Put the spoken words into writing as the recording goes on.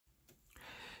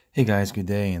Hey guys, good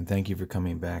day, and thank you for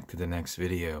coming back to the next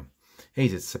video. Hey,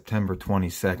 it's September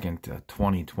 22nd,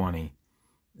 2020,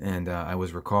 and I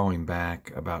was recalling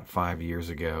back about 5 years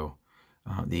ago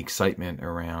the excitement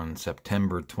around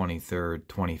September 23rd,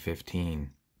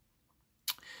 2015.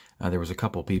 There was a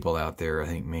couple people out there, I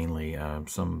think mainly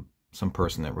some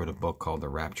person that wrote a book called The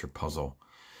Rapture Puzzle,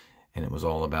 and it was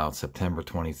all about September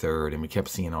 23rd, and we kept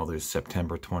seeing all those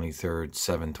September 23rd,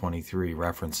 723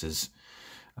 references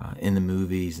in the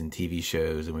movies and TV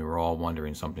shows, and we were all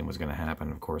wondering something was going to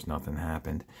happen. Of course, nothing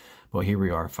happened. Well, here we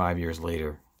are 5 years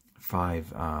later,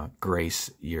 five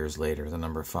grace years later. The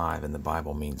number 5 in the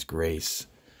Bible means grace.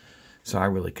 So I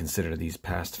really consider these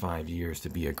past 5 years to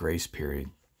be a grace period.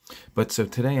 But so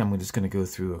today I'm just going to go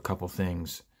through a couple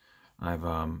things I've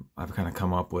kind of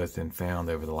come up with and found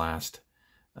over the last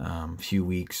few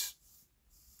weeks.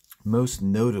 Most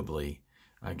notably,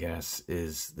 I guess,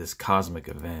 is this cosmic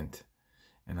event.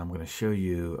 And I'm going to show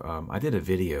you, I did a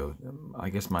video, I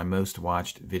guess my most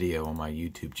watched video on my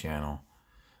YouTube channel.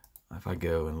 If I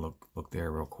go and look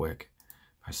there real quick,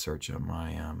 if I search on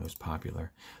my most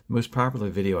popular. The most popular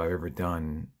video I've ever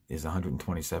done is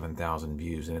 127,000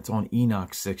 views, and it's on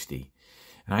Enoch 60.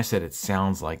 And I said it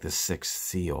sounds like the sixth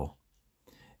seal.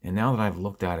 And now that I've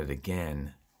looked at it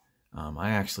again, I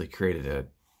actually created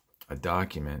a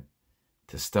document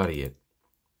to study it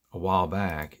a while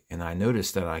back, and I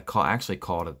noticed that I actually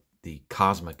called it the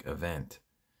cosmic event.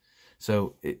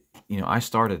 So I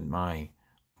started my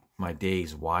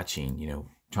days watching,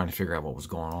 trying to figure out what was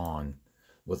going on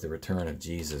with the return of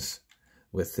Jesus,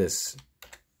 with this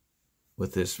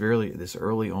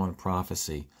early on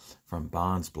prophecy from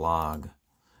Bond's blog.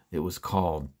 It was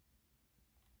called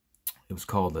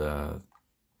the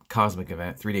cosmic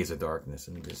event, 3 Days of Darkness.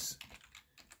 And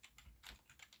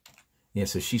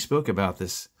so she spoke about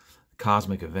this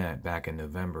cosmic event back in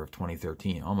November of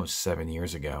 2013, almost 7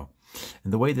 years ago.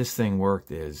 And the way this thing worked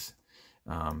is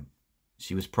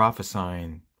she was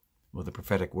prophesying with a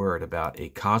prophetic word about a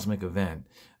cosmic event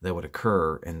that would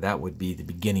occur, and that would be the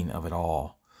beginning of it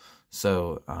all.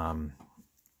 So I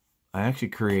actually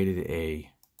created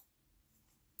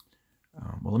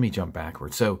well, let me jump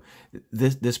backwards. So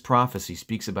this prophecy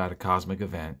speaks about a cosmic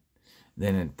event.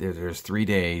 Then there's 3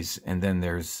 days, and then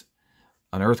there's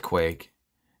an earthquake,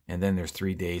 and then there's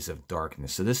 3 days of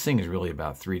darkness. So this thing is really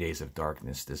about 3 days of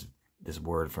darkness, this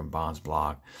word from Bond's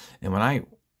blog. And when I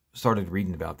started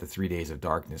reading about the 3 days of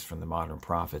darkness from the modern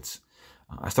prophets,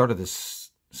 I started to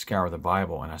scour the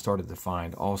Bible, and I started to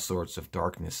find all sorts of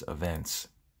darkness events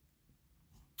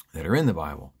that are in the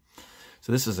Bible.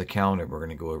 So this is a calendar we're going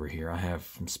to go over here. I have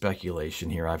some speculation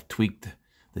here. I've tweaked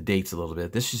the dates a little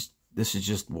bit. This is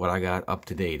just what I got up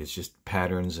to date. It's just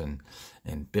patterns and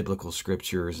biblical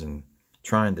scriptures, and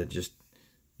trying to just,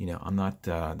 I'm not,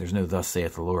 there's no thus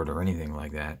saith the Lord or anything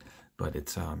like that, but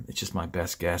it's just my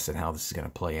best guess at how this is going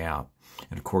to play out.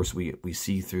 And of course, we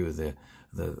see through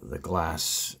the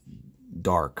glass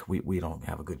dark. We don't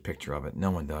have a good picture of it. No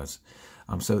one does.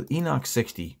 So Enoch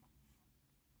 60,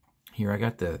 here I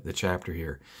got the chapter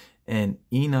here, and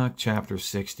Enoch chapter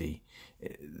 60,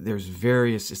 there's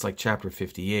various, it's like chapter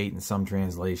 58 in some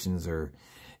translations, or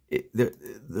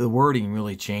the wording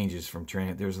really changes from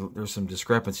there's some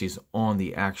discrepancies on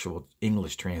the actual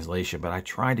English translation, but I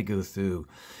tried to go through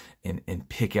and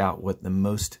pick out what the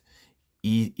most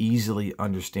easily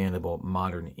understandable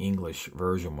modern English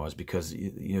version was, because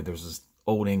there's this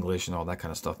old English and all that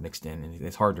kind of stuff mixed in, and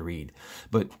it's hard to read.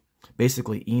 But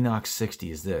basically, Enoch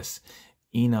 60 is this: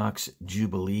 Enoch's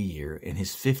Jubilee year. In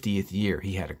his 50th year,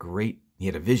 he had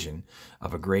a vision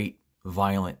of a great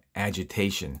violent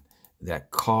agitation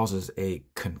that causes a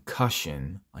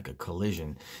concussion, like a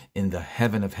collision, in the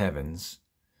heaven of heavens,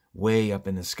 way up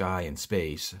in the sky in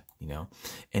space,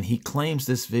 and he claims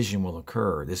this vision will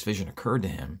occur. This vision occurred to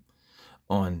him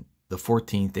on the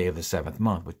 14th day of the 7th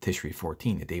month, with Tishri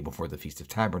 14, the day before the Feast of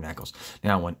Tabernacles.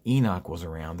 Now, when Enoch was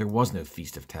around, there was no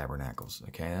Feast of Tabernacles,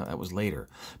 okay? That was later,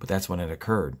 but that's when it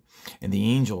occurred. And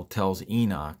the angel tells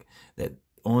Enoch that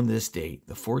on this date,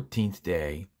 the 14th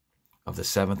day of the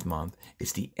 7th month,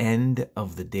 it's the end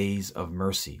of the days of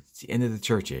mercy. It's the end of the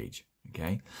church age,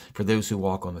 okay, for those who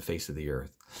walk on the face of the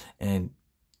earth. And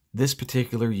this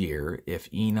particular year, if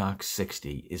Enoch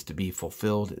 60 is to be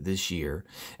fulfilled this year,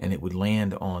 and it would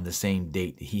land on the same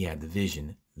date that he had the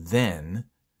vision, then,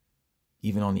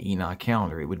 even on the Enoch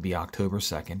calendar, it would be October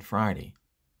 2nd, Friday.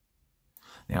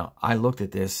 Now, I looked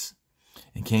at this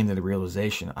and came to the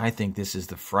realization, I think this is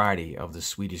the Friday of the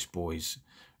Swedish boys'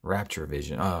 Rapture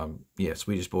vision.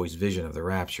 Swedish boys' vision of the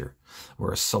Rapture,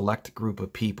 where a select group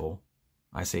of people,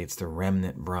 I say it's the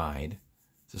remnant bride,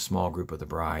 It's a small group of the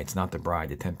bride. It's not the bride,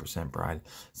 the 10% bride.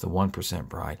 It's the 1%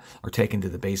 bride, are taken to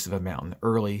the base of a mountain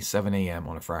early, 7 a.m.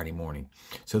 on a Friday morning.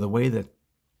 So the way that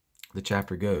the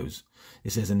chapter goes,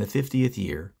 it says, in the 50th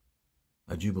year,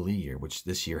 a Jubilee year, which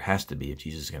this year has to be if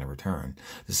Jesus is going to return,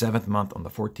 the 7th month, on the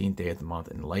 14th day of the month,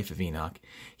 in the life of Enoch,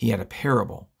 he had a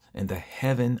parable, and the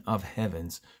heaven of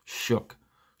heavens shook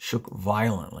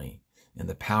violently, and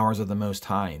the powers of the Most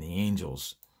High and the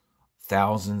angels,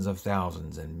 thousands of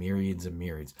thousands and myriads of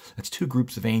myriads. That's two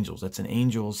groups of angels. That's an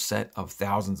angel set of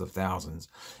thousands,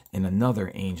 and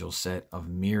another angel set of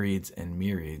myriads and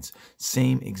myriads.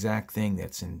 Same exact thing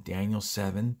that's in Daniel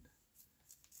 7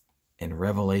 and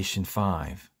Revelation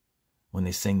 5 when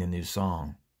they sing the new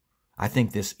song. I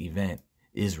think this event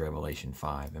is Revelation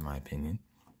 5, in my opinion.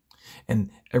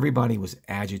 And everybody was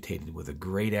agitated with a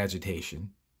great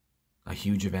agitation, a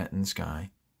huge event in the sky.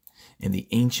 And the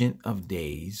Ancient of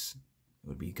Days, it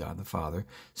would be God the Father,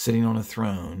 sitting on a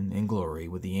throne in glory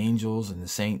with the angels and the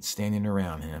saints standing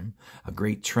around him. A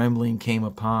great trembling came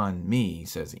upon me,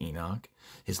 says Enoch.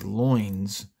 His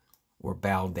loins were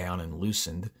bowed down and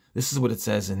loosened. This is what it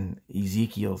says in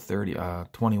Ezekiel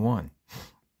 21.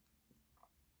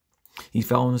 He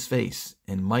fell on his face,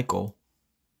 and Michael,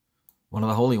 one of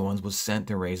the holy ones, was sent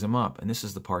to raise him up. And this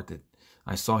is the part that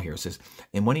I saw here. It says,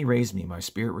 and when he raised me, my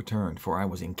spirit returned, for I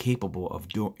was incapable of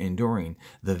enduring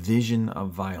the vision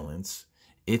of violence,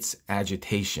 its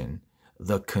agitation,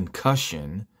 the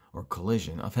concussion or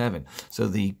collision of heaven. So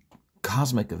the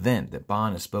cosmic event that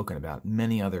Bond has spoken about,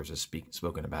 many others have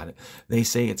spoken about it, they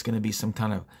say it's going to be some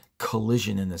kind of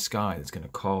collision in the sky that's going to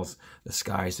cause the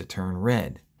skies to turn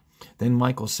red. Then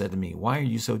Michael said to me, why are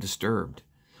you so disturbed?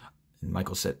 And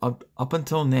Michael said, up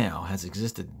until now has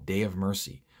existed the day of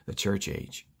mercy, the church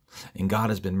age. And God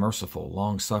has been merciful,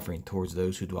 long-suffering towards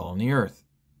those who dwell on the earth.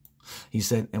 He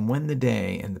said, and when the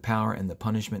day and the power and the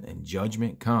punishment and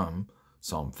judgment come,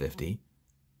 Psalm 50,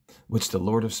 which the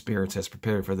Lord of spirits has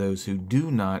prepared for those who do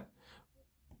not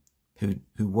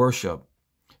worship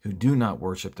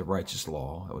the righteous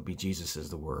law, that would be Jesus is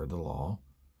the word, the law,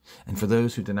 and for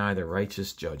those who deny the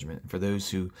righteous judgment, and for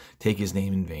those who take his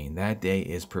name in vain, that day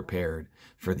is prepared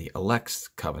for the elect's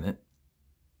covenant,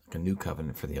 like a new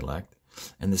covenant for the elect,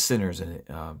 and the sinners,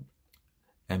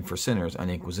 and for sinners an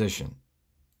inquisition.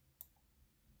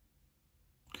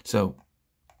 So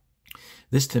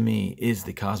this to me is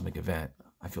the cosmic event.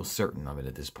 I feel certain of it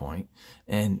at this point.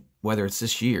 And whether it's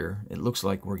this year, it looks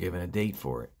like we're given a date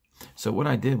for it. So what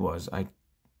I did was I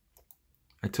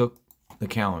took the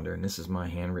calendar, and this is my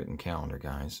handwritten calendar,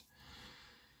 guys.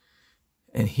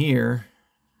 And here,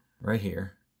 right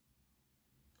here,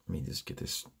 let me just get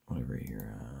this over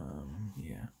here.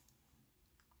 Yeah.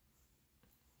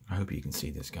 I hope you can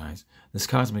see this, guys. This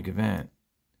cosmic event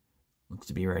looks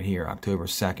to be right here, October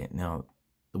 2nd. Now,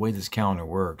 the way this calendar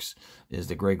works is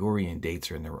the Gregorian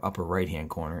dates are in the upper right-hand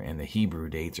corner, and the Hebrew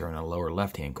dates are in the lower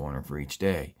left-hand corner for each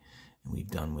day. And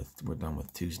we're done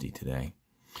with Tuesday today.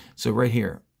 So right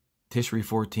here, Tishri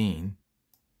 14,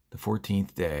 the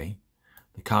 14th day,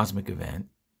 the cosmic event,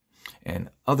 and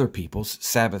other people's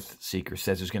Sabbath seeker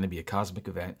says there's going to be a cosmic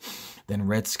event. Then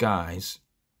red skies,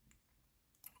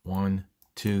 1,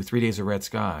 2, 3 days of red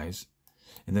skies,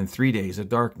 and then 3 days of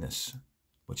darkness,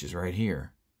 which is right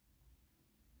here.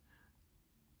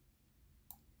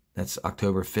 That's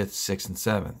October 5th, 6th, and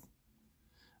 7th.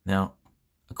 Now,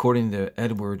 according to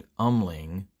Edward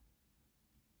Umling,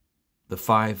 the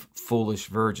 5 foolish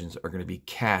virgins are going to be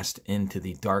cast into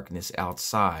the darkness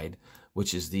outside,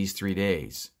 which is these 3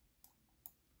 days.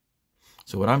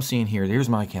 So what I'm seeing here, here's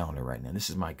my calendar right now. This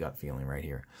is my gut feeling right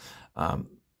here.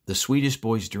 The Swedish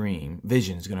boy's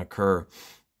vision is going to occur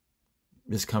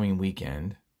this coming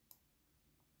weekend.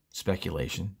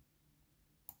 Speculation.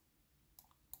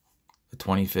 The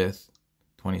 25th,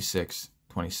 26th,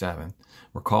 27th.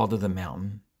 We're called to the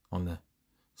mountain on the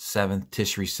 7th,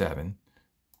 Tishri 7.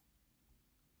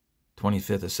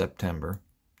 25th of September.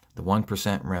 The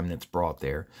 1% remnants brought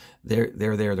there. They're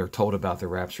there. They're told about the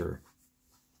rapture,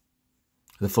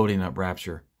 the floating up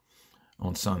rapture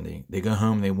on Sunday. They go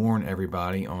home. They warn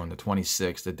everybody on the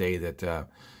 26th, the day that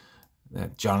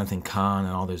that Jonathan Kahn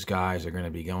and all those guys are going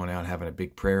to be going out and having a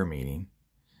big prayer meeting.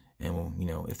 And, you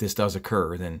know, if this does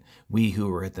occur, then we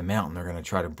who are at the mountain are going to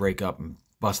try to break up and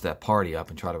bust that party up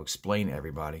and try to explain to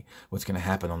everybody what's going to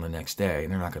happen on the next day.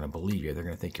 And they're not going to believe you. They're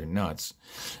going to think you're nuts.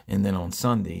 And then on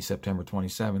Sunday, September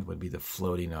 27th, would be the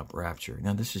floating up rapture.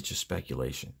 Now, this is just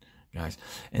speculation, guys.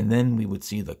 And then we would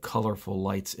see the colorful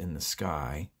lights in the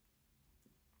sky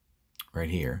right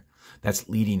here. That's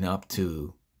leading up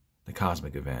to the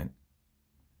cosmic event.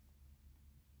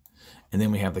 And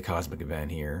then we have the cosmic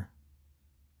event here.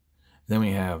 Then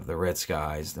we have the red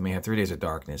skies. Then we have 3 days of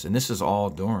darkness. And this is all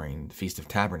during the Feast of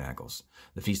Tabernacles.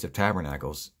 The Feast of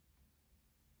Tabernacles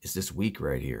is this week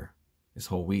right here, this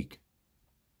whole week,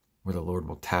 where the Lord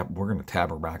will we're going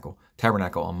to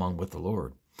tabernacle among with the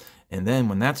Lord. And then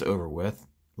when that's over with,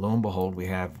 lo and behold, we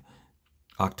have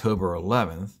October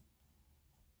 11th,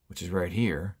 which is right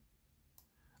here.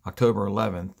 October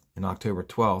 11th and October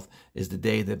 12th is the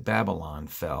day that Babylon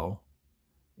fell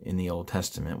in the Old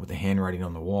Testament with the handwriting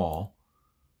on the wall.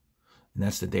 And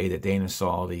that's the day that Dana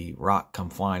saw the rock come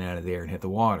flying out of there and hit the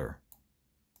water.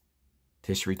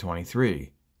 Tishri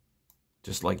 23.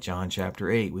 Just like John chapter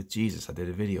 8 with Jesus. I did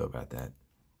a video about that.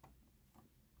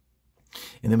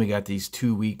 And then we got these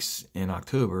 2 weeks in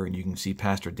October, and you can see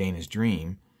Pastor Dana's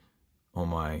dream on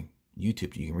my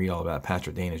YouTube. You can read all about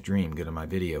Pastor Dana's dream. Go to my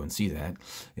video and see that.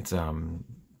 It's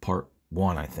part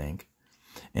 1, I think.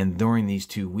 And during these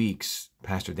 2 weeks,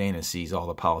 Pastor Dana sees all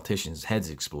the politicians' heads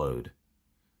explode.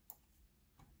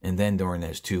 And then during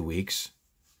those 2 weeks,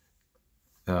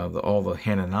 all the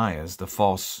Hananiahs, the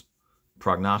false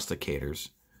prognosticators,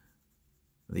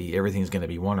 the everything's going to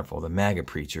be wonderful, the MAGA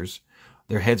preachers,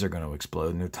 their heads are going to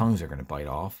explode and their tongues are going to bite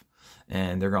off.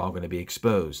 And they're all going to be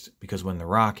exposed. Because when the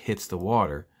rock hits the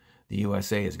water, the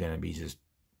USA is going to be just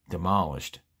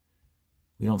demolished.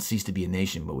 We don't cease to be a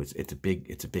nation, but it's a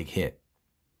big hit.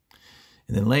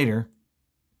 And then later,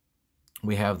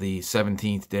 we have the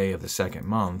 17th day of the 2nd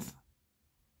month.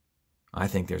 I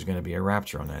think there's going to be a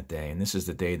rapture on that day. And this is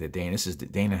the day that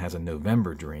Dana has a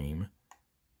November dream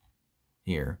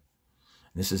here.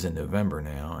 This is in November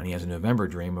now. And he has a November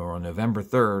dream where on November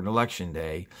 3rd, election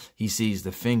day, he sees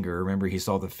the finger. Remember, he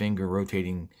saw the finger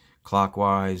rotating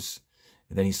clockwise.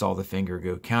 And then he saw the finger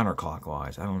go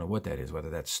counterclockwise. I don't know what that is, whether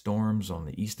that's storms on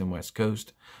the east and west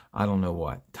coast. I don't know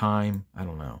what. Time, I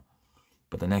don't know.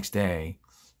 But the next day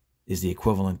is the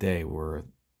equivalent day where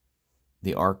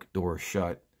the ark door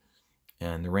shut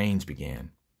and the rains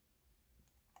began.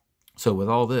 So with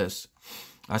all this,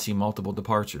 I see multiple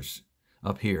departures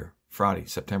up here. Friday,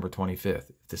 September 25th,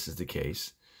 if this is the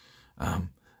case.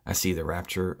 I see the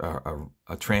rapture,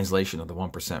 a translation of the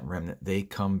 1% remnant. They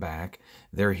come back,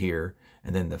 they're here,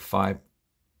 and then the five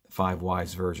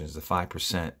wise virgins, the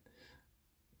 5%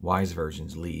 wise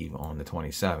virgins leave on the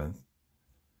 27th.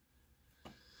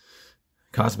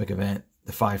 Cosmic event,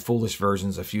 the 5 foolish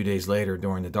virgins a few days later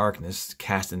during the darkness,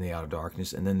 cast in the outer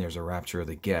darkness, and then there's a rapture of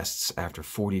the guests after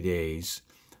 40 days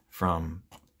from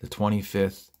the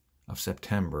 25th of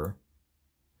September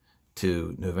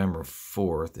to November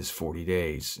 4th is 40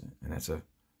 days, and that's a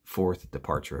 4th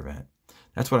departure event.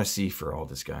 That's what I see for all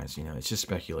this, guys. You know, it's just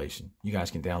speculation. You guys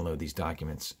can download these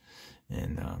documents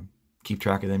and keep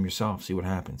track of them yourself, see what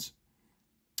happens.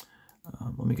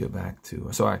 Let me go back to,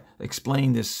 so I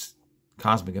explained this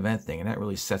cosmic event thing, and that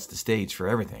really sets the stage for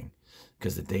everything,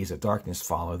 because the days of darkness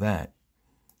follow that.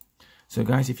 So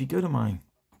guys, if you go to my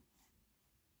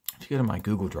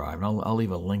Google Drive, and I'll leave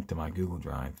a link to my Google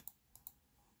Drive.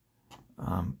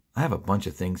 I have a bunch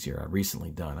of things here I've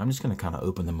recently done. I'm just going to kind of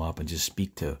open them up and just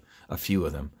speak to a few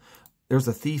of them. There's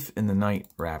a thief in the night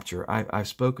rapture. I've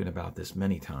spoken about this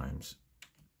many times.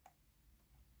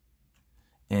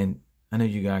 And I know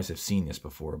you guys have seen this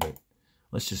before, but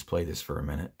let's just play this for a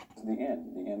minute. The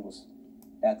end. The end was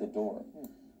at the door.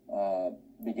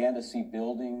 Began to see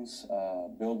buildings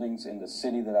in the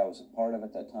city that I was a part of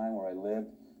at that time where I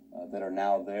lived. That are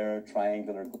now there,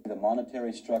 triangular. The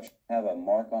monetary structure have a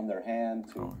mark on their hand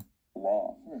to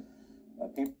law.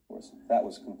 That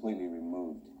was completely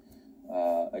removed.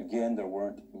 Again, there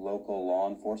weren't local law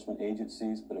enforcement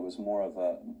agencies, but it was more of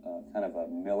a kind of a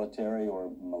military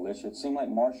or militia. It seemed like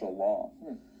martial law.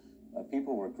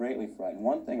 People were greatly frightened.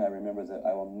 One thing I remember that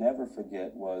I will never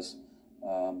forget was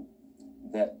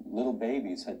that little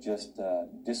babies had just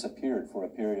disappeared for a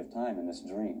period of time in this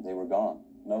dream. They were gone.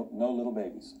 No little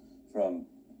babies. From,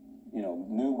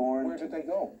 newborn. Where did they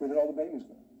go? Where did all the babies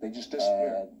go? They just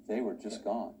disappeared. They were just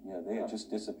gone. Yeah, they had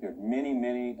just disappeared.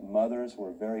 Many mothers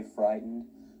were very frightened.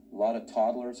 A lot of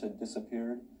toddlers had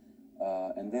disappeared.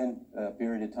 And then a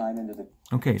period of time into the...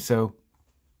 Okay, so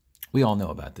we all know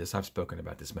about this. I've spoken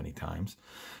about this many times.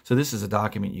 So this is a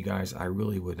document, you guys, I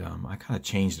really would, I kind of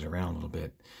changed it around a little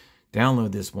bit.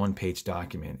 Download this one-page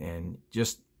document and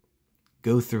just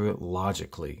go through it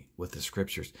logically with the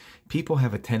scriptures. People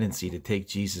have a tendency to take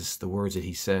Jesus, the words that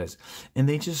he says, and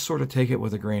they just sort of take it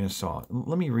with a grain of salt.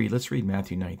 Let's read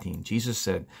Matthew 19. Jesus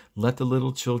said, "Let the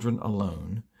little children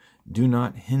alone. Do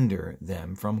not hinder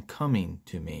them from coming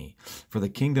to me, for the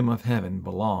kingdom of heaven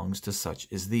belongs to such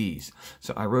as these."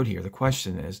 So I wrote here, the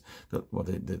question is,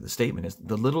 the statement is,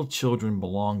 the little children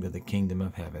belong to the kingdom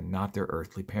of heaven, not their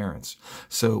earthly parents.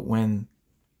 So when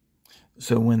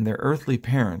So when their earthly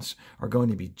parents are going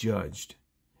to be judged,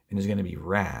 and there's going to be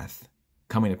wrath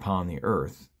coming upon the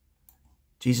earth,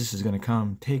 Jesus is going to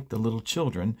come take the little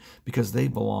children because they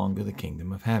belong to the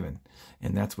kingdom of heaven.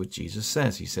 And that's what Jesus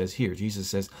says. He says here, Jesus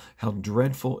says, how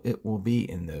dreadful it will be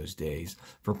in those days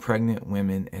for pregnant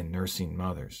women and nursing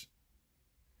mothers.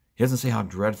 He doesn't say how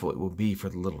dreadful it will be for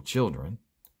the little children.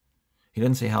 He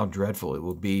doesn't say how dreadful it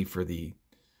will be for the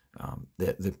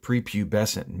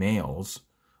prepubescent males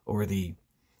or the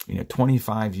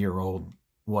 25-year-old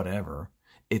whatever.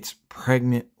 It's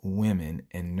pregnant women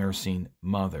and nursing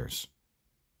mothers.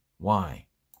 Why?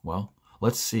 Well,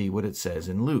 let's see what it says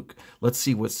in Luke. Let's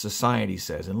see what society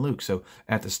says in Luke. So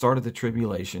at the start of the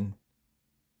tribulation,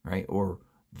 right, or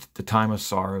the time of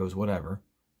sorrows, whatever,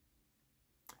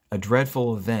 a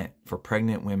dreadful event for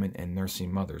pregnant women and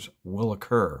nursing mothers will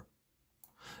occur.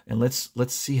 And let's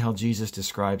see how Jesus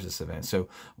describes this event. So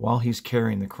while he's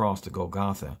carrying the cross to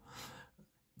Golgotha,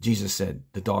 Jesus said,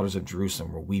 the daughters of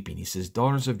Jerusalem were weeping. He says,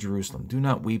 daughters of Jerusalem, do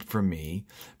not weep for me,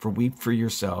 for weep for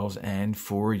yourselves and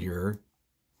for your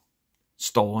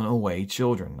stolen away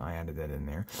children. I added that in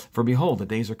there. For behold, the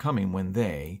days are coming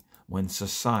when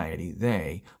society,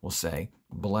 they will say,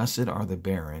 blessed are the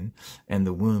barren and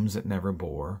the wombs that never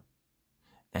bore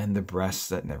and the breasts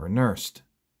that never nursed.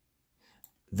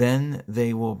 Then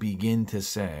they will begin to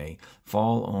say,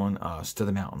 fall on us, to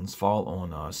the mountains, fall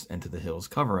on us, and to the hills,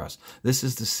 cover us. This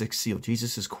is the sixth seal.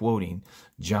 Jesus is quoting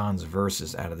John's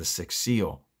verses out of the sixth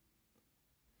seal.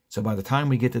 So by the time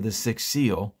we get to the sixth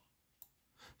seal,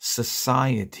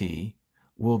 society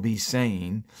will be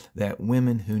saying that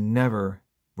women who never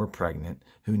were pregnant,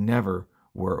 who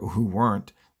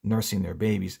weren't nursing their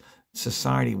babies,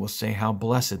 society will say how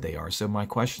blessed they are. So my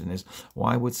question is,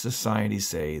 why would society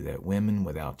say that women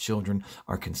without children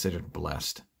are considered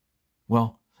blessed?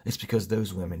 Well, it's because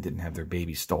those women didn't have their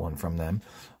babies stolen from them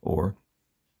or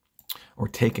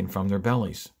taken from their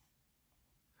bellies.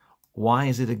 Why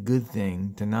is it a good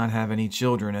thing to not have any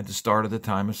children at the start of the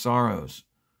time of sorrows?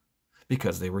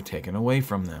 Because they were taken away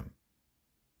from them.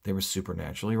 They were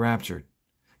supernaturally raptured.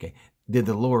 Okay. Did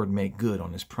the Lord make good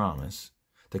on his promise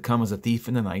to come as a thief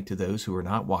in the night to those who are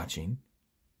not watching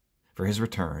for his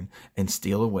return and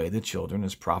steal away the children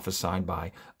as prophesied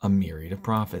by a myriad of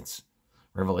prophets?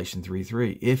 Revelation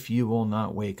 3:3, if you will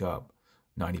not wake up,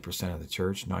 90% of the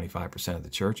church, 95% of the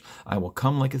church, I will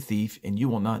come like a thief, and you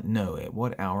will not know at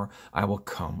what hour I will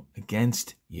come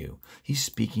against you. He's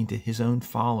speaking to his own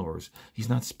followers. He's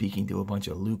not speaking to a bunch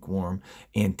of lukewarm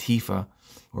Antifa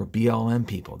or BLM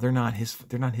people. They're not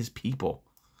his people.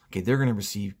 Okay, they're going to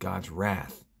receive God's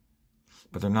wrath,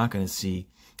 but they're not going to see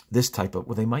this type of,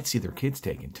 well, they might see their kids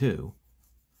taken too,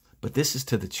 but this is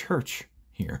to the church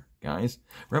here, guys.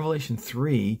 Revelation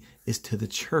 3 is to the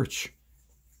church.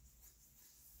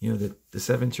 You know, the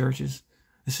seven churches?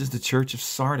 This is the church of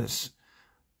Sardis,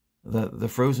 the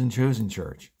frozen chosen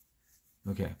church.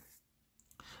 Okay.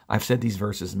 I've said these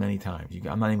verses many times.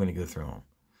 I'm not even going to go through them.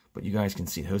 But you guys can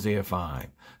see Hosea 5,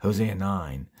 Hosea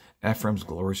 9. Ephraim's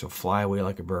glory shall fly away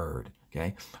like a bird.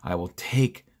 Okay. I will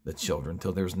take the children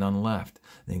till there's none left.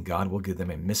 Then God will give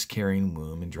them a miscarrying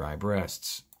womb and dry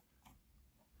breasts.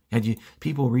 And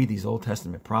people read these Old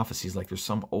Testament prophecies like there's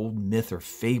some old myth or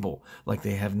fable, like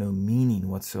they have no meaning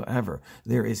whatsoever.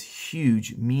 There is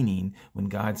huge meaning when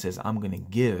God says, I'm going to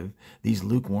give these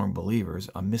lukewarm believers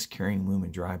a miscarrying womb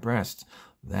and dry breasts.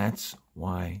 That's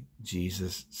why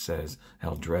Jesus says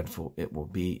how dreadful it will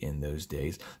be in those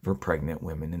days for pregnant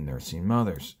women and nursing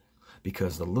mothers,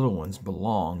 because the little ones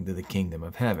belong to the kingdom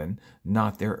of heaven,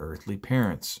 not their earthly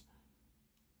parents.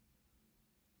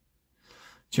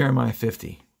 Jeremiah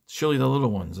 50. Surely the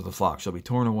little ones of the flock shall be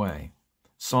torn away.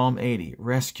 Psalm 80,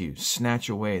 rescue, snatch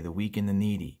away the weak and the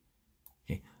needy.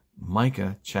 Okay.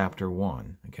 Micah chapter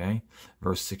 1, okay,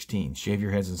 verse 16, shave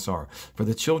your heads in sorrow, for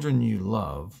the children you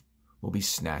love will be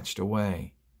snatched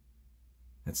away.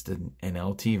 That's the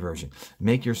NLT version.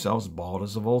 Make yourselves bald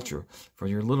as a vulture, for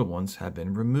your little ones have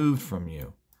been removed from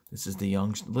you. This is the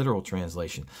Young's literal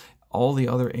translation. All the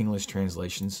other English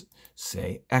translations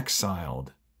say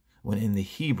exiled, when in the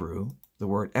Hebrew, the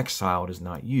word exiled is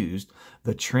not used.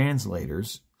 The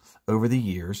translators, over the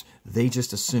years, they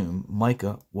just assume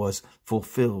Micah was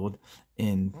fulfilled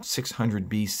in 600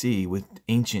 BC with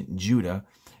ancient Judah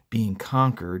being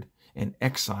conquered and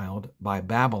exiled by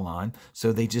Babylon.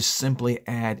 So they just simply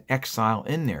add exile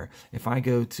in there. If I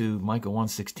go to Micah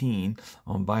 1:16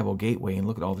 on Bible Gateway and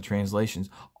look at all the translations,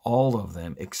 all of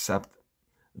them except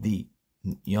the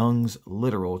Young's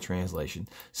literal translation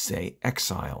say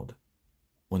exiled,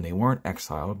 when they weren't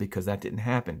exiled, because that didn't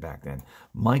happen back then.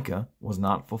 Micah was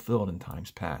not fulfilled in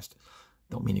times past.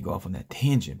 Don't mean to go off on that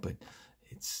tangent, but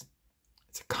it's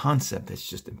It's a concept that's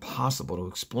just impossible to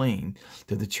explain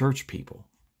to the church people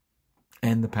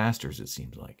and the pastors, it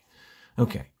seems like.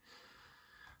 Okay.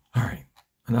 All right.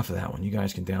 Enough of that one. You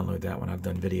guys can download that one. I've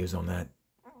done videos on that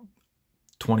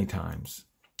 20 times.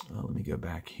 Let me go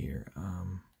back here.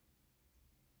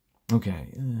 Okay.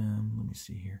 Let me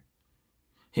see here.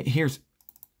 Here's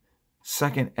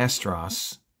 2nd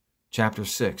Esdras, chapter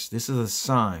 6. This is the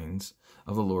signs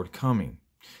of the Lord coming.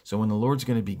 So when the Lord's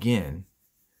going to begin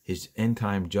his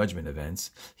end-time judgment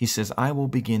events, he says, I will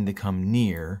begin to come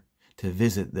near to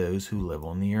visit those who live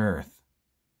on the earth.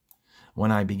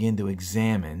 When I begin to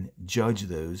examine, judge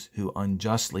those who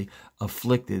unjustly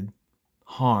afflicted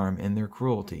harm and their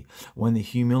cruelty. When the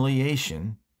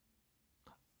humiliation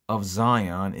of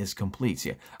Zion is complete.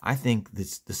 See, I think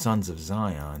this, the sons of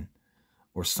Zion,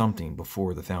 or something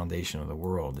before the foundation of the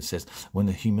world. It says, when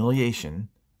the humiliation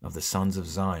of the sons of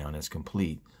Zion is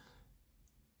complete,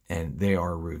 and they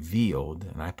are revealed,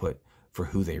 and I put for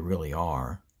who they really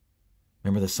are.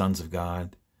 Remember, the sons of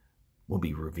God will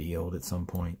be revealed at some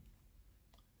point.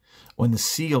 When the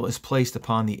seal is placed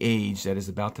upon the age that is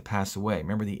about to pass away.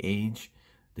 Remember the age,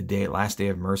 the day, last day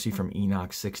of mercy from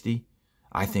Enoch 60?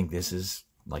 I think this is,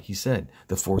 like he said,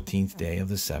 the 14th day of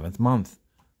the 7th month.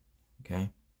 Okay?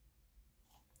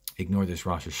 Ignore this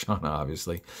Rosh Hashanah,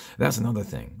 obviously. That's another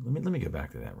thing. Let me go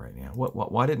back to that right now.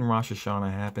 Why didn't Rosh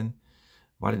Hashanah happen?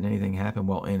 Why didn't anything happen?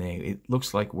 Well, it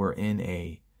looks like we're in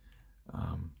a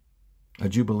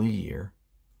Jubilee year.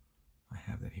 I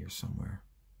have that here somewhere.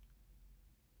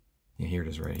 Yeah, here it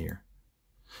is right here.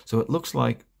 So it looks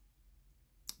like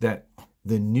that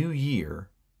the new year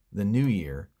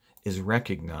is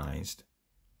recognized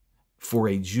for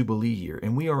a Jubilee year.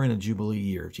 And we are in a Jubilee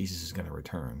year if Jesus is going to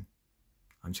return.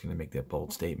 I'm just going to make that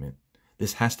bold statement.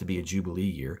 This has to be a Jubilee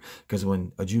year, because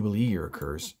when a Jubilee year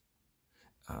occurs,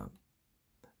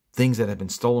 things that have been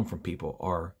stolen from people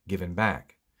are given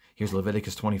back. Here's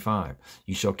Leviticus 25.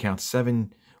 You shall count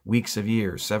 7 weeks of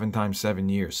years, 7 times 7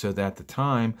 years, so that the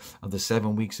time of the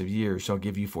 7 weeks of years shall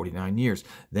give you 49 years.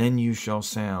 Then you shall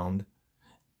sound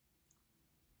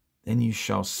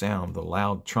the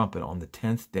loud trumpet on the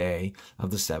 10th day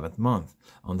of the 7th month,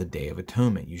 on the day of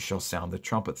atonement. You shall sound the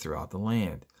trumpet throughout the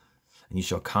land. And you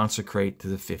shall consecrate to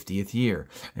the 50th year,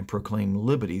 and proclaim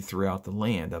liberty throughout the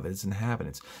land of its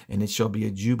inhabitants. And it shall be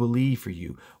a jubilee for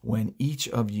you, when each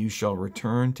of you shall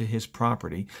return to his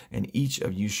property, and each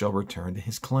of you shall return to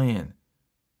his clan.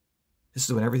 This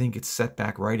is when everything gets set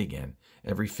back right again,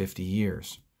 every 50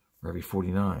 years, or every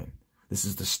 49. This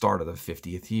is the start of the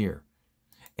 50th year.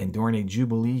 And during a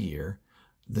jubilee year,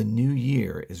 the new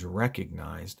year is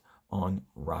recognized on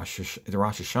Rosh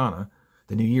Hashanah.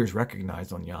 The new year is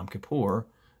recognized on Yom Kippur,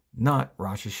 not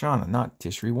Rosh Hashanah, not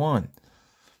Tishri 1.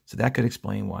 So that could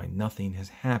explain why nothing has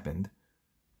happened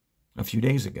a few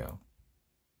days ago.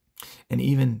 And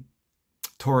even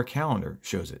Torah calendar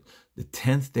shows it. The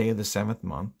 10th day of the 7th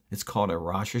month, it's called a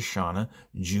Rosh Hashanah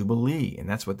Jubilee. And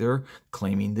that's what they're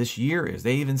claiming this year is.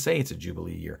 They even say it's a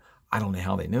Jubilee year. I don't know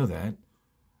how they know that.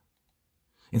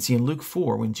 And see, in Luke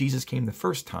 4, when Jesus came the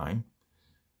first time,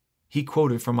 he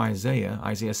quoted from Isaiah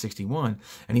 61,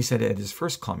 and he said at his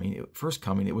first coming,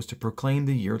 it was to proclaim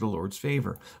the year of the Lord's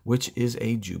favor, which is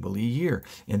a Jubilee year.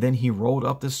 And then he rolled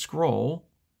up the scroll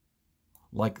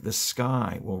like the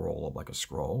sky will roll up like a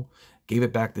scroll, gave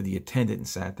it back to the attendant and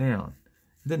sat down.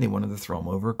 And then they wanted to throw him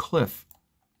over a cliff.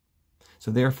 So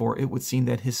therefore, it would seem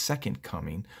that his second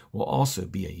coming will also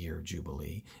be a year of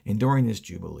Jubilee. And during this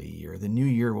Jubilee year, the new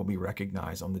year will be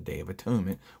recognized on the Day of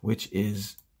Atonement, which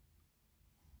is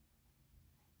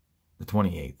the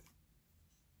 28th.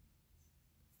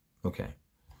 Okay,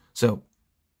 so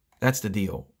that's the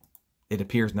deal. It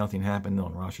appears nothing happened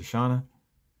on Rosh Hashanah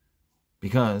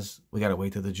because we got to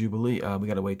wait till the Jubilee. We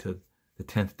got to wait till the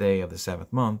 10th day of the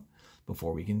 7th month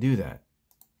before we can do that.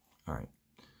 All right,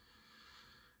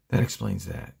 that explains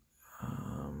that.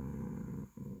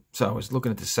 So I was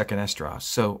looking at the 2nd Esdras.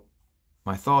 So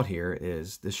my thought here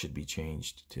is this should be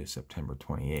changed to September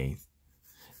 28th.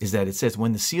 Is that it says,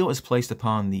 when the seal is placed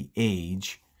upon the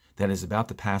age that is about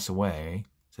to pass away,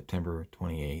 September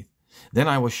 28th, then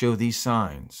I will show these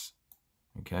signs.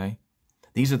 Okay?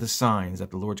 These are the signs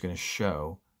that the Lord's going to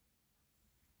show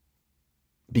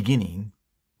beginning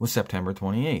with September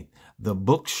 28th. The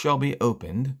books shall be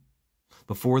opened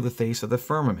before the face of the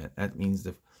firmament. That means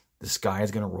the sky is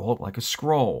going to roll up like a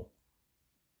scroll.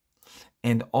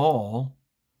 And all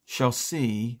shall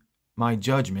see my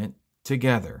judgment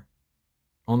together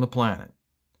on the planet.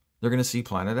 They're going to see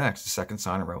planet X, the second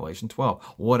sign of Revelation 12.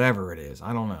 Whatever it is,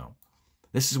 I don't know.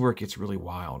 This is where it gets really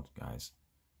wild, guys.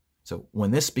 So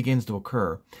when this begins to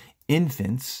occur,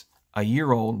 infants a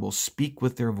year old will speak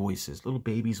with their voices. Little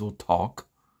babies will talk,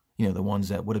 the ones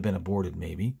that would have been aborted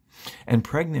maybe. And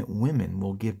pregnant women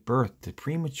will give birth to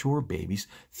premature babies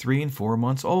 3 and 4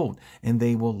 months old, and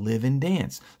they will live and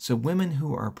dance. So women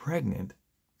who are pregnant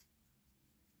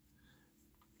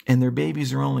and their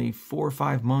babies are only 4 or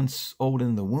 5 months old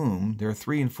in the womb, they're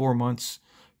 3 and 4 months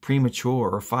premature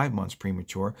or 5 months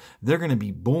premature, they're going to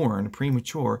be born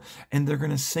premature and they're going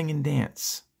to sing and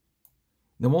dance.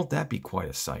 Now, won't that be quite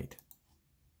a sight?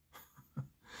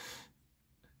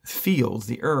 Fields,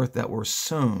 the earth that were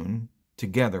sown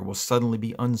together will suddenly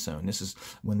be unsown. This is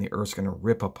when the earth's going to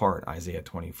rip apart, Isaiah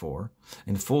 24.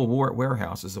 And full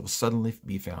warehouses will suddenly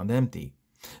be found empty.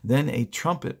 Then a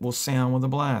trumpet will sound with a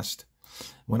blast.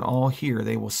 When all hear,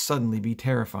 they will suddenly be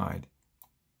terrified.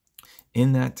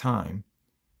 In that time,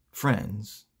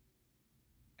 friends,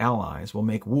 allies will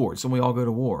make war. So we all go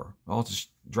to war, all just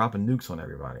dropping nukes on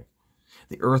everybody.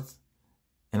 The earth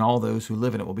and all those who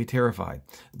live in it will be terrified.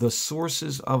 The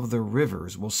sources of the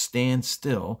rivers will stand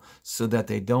still so that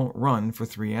they don't run for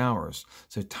 3 hours.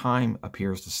 So time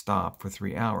appears to stop for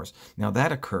 3 hours. Now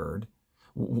that occurred.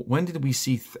 When did we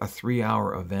see a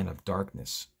 3-hour event of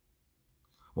darkness?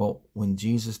 Well, when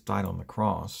Jesus died on the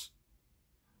cross,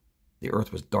 the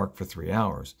earth was dark for 3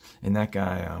 hours. And that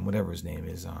guy, whatever his name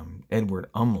is, Edward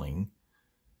Umling,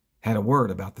 had a word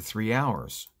about the 3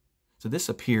 hours. So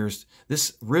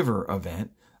this river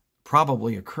event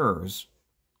probably occurs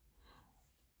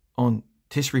on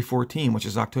Tishri 14, which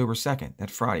is October 2nd,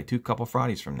 that Friday, couple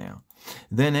Fridays from now.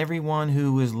 Then everyone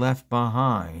who is left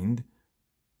behind,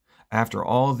 after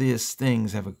all these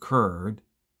things have occurred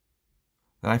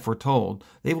that I foretold,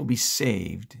 they will be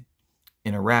saved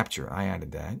in a rapture. I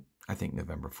added that, I think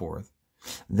November 4th.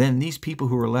 Then these people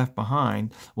who are left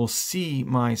behind will see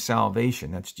my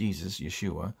salvation, that's Jesus,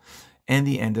 Yeshua, and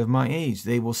the end of my age.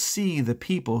 They will see the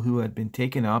people who had been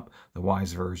taken up, the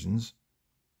wise virgins,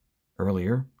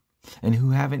 earlier, and who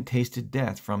haven't tasted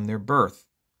death from their birth.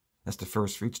 That's the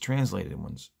first fruits translated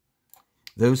ones.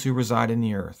 Those who reside in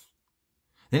the earth.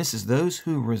 Then it says, those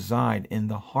who reside in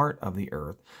the heart of the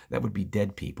earth, that would be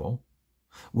dead people,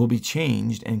 will be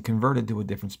changed and converted to a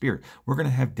different spirit. We're going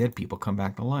to have dead people come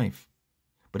back to life.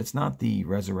 But it's not the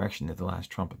resurrection at the last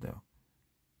trumpet, though.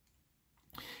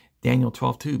 Daniel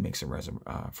 12:2 makes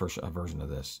a version of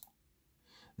this.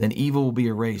 Then evil will be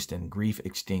erased and grief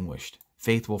extinguished.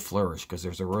 Faith will flourish because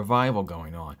there's a revival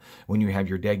going on. When you have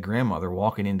your dead grandmother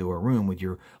walking into a room with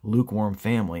your lukewarm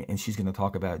family and she's going to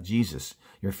talk about Jesus,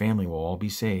 your family will all be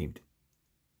saved.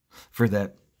 For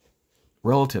that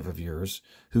relative of yours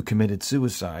who committed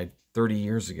suicide 30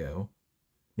 years ago,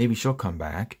 maybe she'll come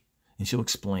back and she'll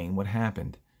explain what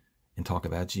happened and talk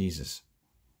about Jesus.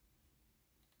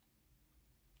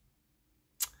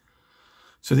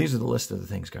 So these are the list of the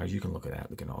things, guys. You can look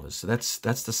at all this. So that's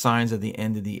the signs of the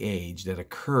end of the age that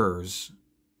occurs,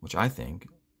 which I think,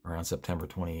 around September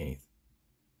 28th.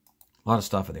 A lot of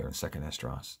stuff in there in 2nd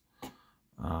Esdras.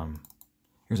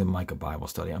 Here's a Micah Bible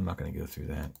study. I'm not going to go through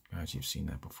that. Guys, you've seen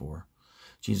that before.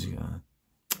 Jesus,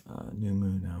 new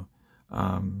moon, no.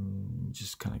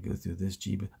 Just kind of go through this.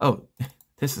 Oh,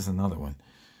 this is another one.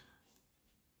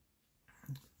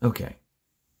 Okay.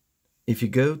 If you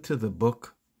go to the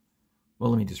book, well,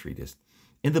 let me just read this.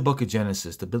 In the book of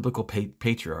Genesis, the biblical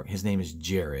patriarch, his name is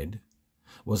Jared,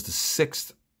 was the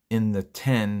 6th in the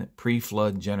 10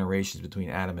 pre-flood generations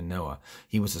between Adam and Noah.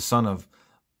 He was the son of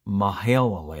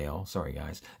Mahalalel, sorry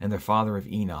guys, and the father of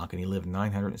Enoch, and he lived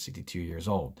 962 years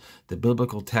old. The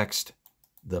biblical text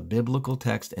in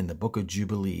the book of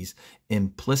Jubilees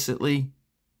implicitly,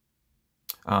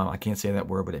 I can't say that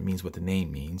word, but it means what the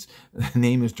name means. The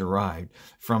name is derived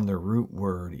from the root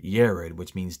word Yered,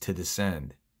 which means to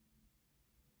descend.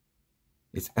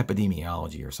 It's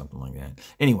epidemiology or something like that.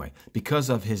 Anyway, because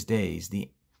of his days,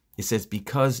 it says,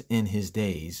 because in his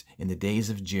days, in the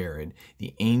days of Jared,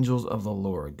 the angels of the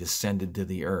Lord descended to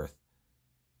the earth.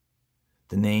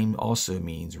 The name also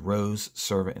means rose,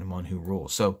 servant, and one who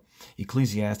rules. So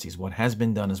Ecclesiastes, what has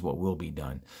been done is what will be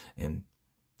done. And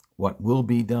what will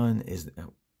be done is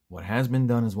what has been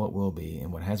done is what will be,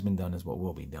 and what has been done is what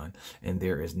will be done. And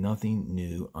there is nothing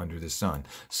new under the sun.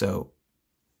 So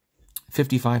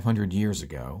 5,500 years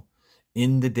ago,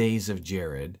 in the days of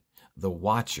Jared, the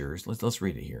watchers, let's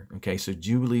read it here. Okay, so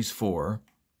Jubilees 4,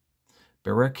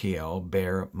 Berechiel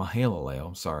bare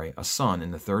Mahalalel, a son in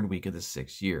the 3rd week of the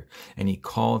 6th year. And he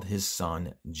called his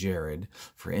son Jared,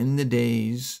 for in the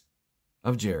days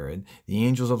of Jared, the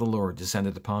angels of the Lord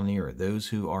descended upon the earth, those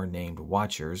who are named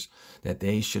watchers, that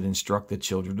they should instruct the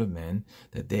children of men,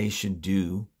 that they should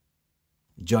do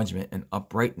judgment and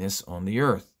uprightness on the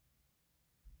earth.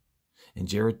 And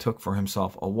Jared took for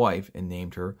himself a wife and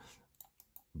named her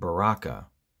Baraka.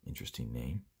 Interesting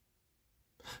name.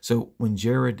 So when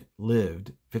Jared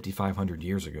lived 5,500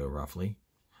 years ago, roughly,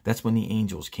 that's when the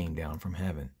angels came down from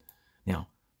heaven. Now,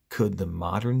 could the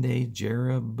modern day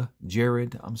Jared,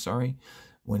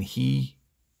 when he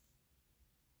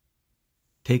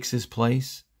takes his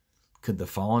place, could the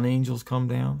fallen angels come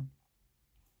down?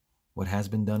 What has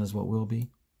been done is what will be.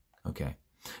 Okay.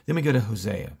 Then we go to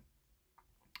Hosea.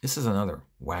 This is another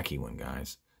wacky one,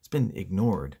 guys. It's been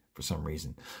ignored for some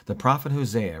reason. The prophet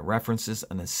Hosea references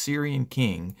an Assyrian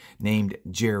king named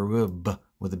Jerub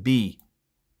with a B.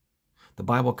 The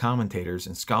Bible commentators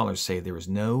and scholars say there is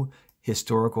no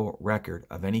historical record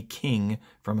of any king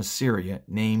from Assyria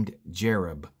named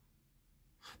Jerub.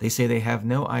 They say they have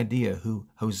no idea who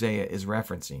Hosea is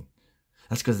referencing.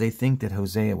 That's because they think that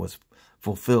Hosea was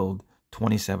fulfilled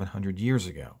 2,700 years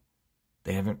ago.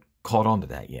 They haven't caught on to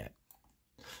that yet.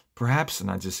 Perhaps, and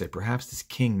I just say perhaps this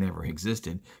king never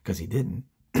existed, because he didn't.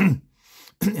 And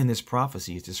this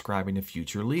prophecy is describing a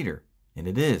future leader. And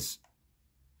it is.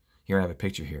 Here I have a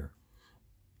picture here.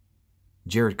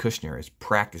 Jared Kushner is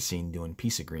practicing doing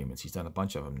peace agreements. He's done a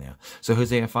bunch of them now. So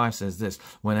Hosea 5 says this: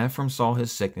 when Ephraim saw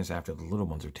his sickness after the little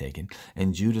ones were taken,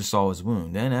 and Judah saw his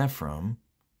wound, then Ephraim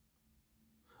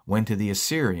went to the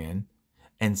Assyrian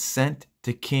and sent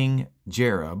to King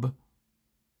Jerub,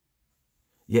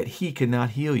 yet he could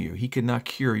not heal you. He could not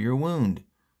cure your wound.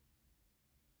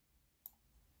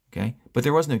 Okay? But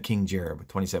there was no King Jerub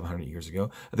 2,700 years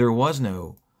ago. There was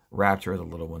no Rapture of the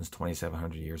little ones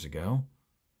 2,700 years ago.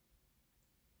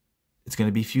 It's going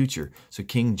to be future. So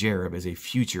King Jerub is a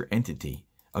future entity,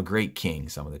 a great king,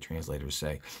 some of the translators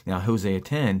say. Now, Hosea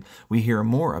 10, we hear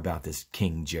more about this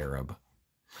King Jerub.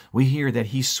 We hear that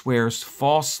he swears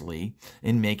falsely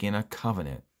in making a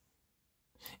covenant.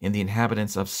 And the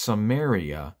inhabitants of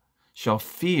Samaria shall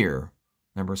fear.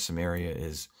 Remember, Samaria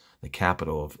is the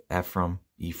capital of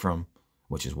Ephraim,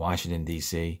 which is Washington,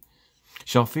 D.C.,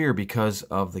 shall fear because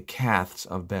of the calves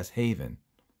of Bethaven.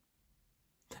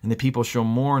 And the people shall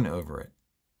mourn over it.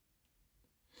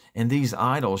 And these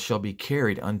idols shall be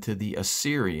carried unto the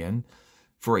Assyrian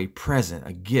for a present,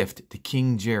 a gift to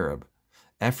King Jerub.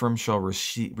 Ephraim shall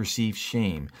receive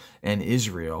shame, and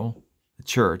Israel, the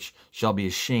church, shall be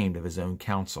ashamed of his own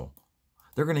counsel.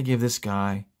 They're going to give this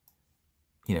guy,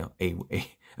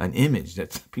 an image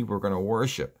that people are going to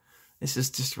worship. This is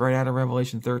just right out of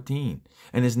Revelation 13.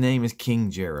 And his name is King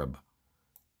Jerub.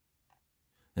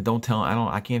 And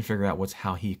I can't figure out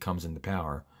how he comes into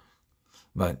power.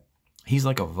 But he's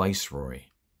like a viceroy.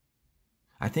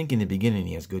 I think in the beginning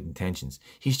he has good intentions.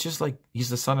 He's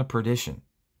the son of perdition.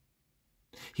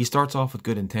 He starts off with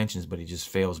good intentions, but he just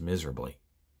fails miserably.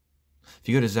 If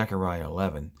you go to Zechariah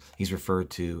 11, he's referred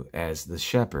to as the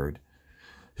shepherd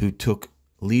who took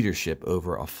leadership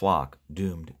over a flock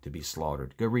doomed to be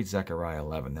slaughtered. Go read Zechariah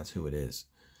 11. That's who it is.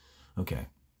 Okay.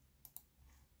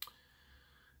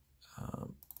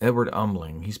 Edward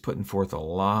Umling, he's putting forth a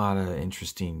lot of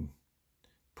interesting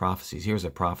prophecies. Here's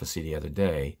a prophecy the other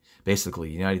day. Basically,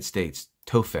 the United States,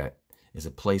 Tophet, is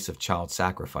a place of child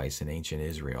sacrifice in ancient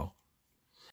Israel.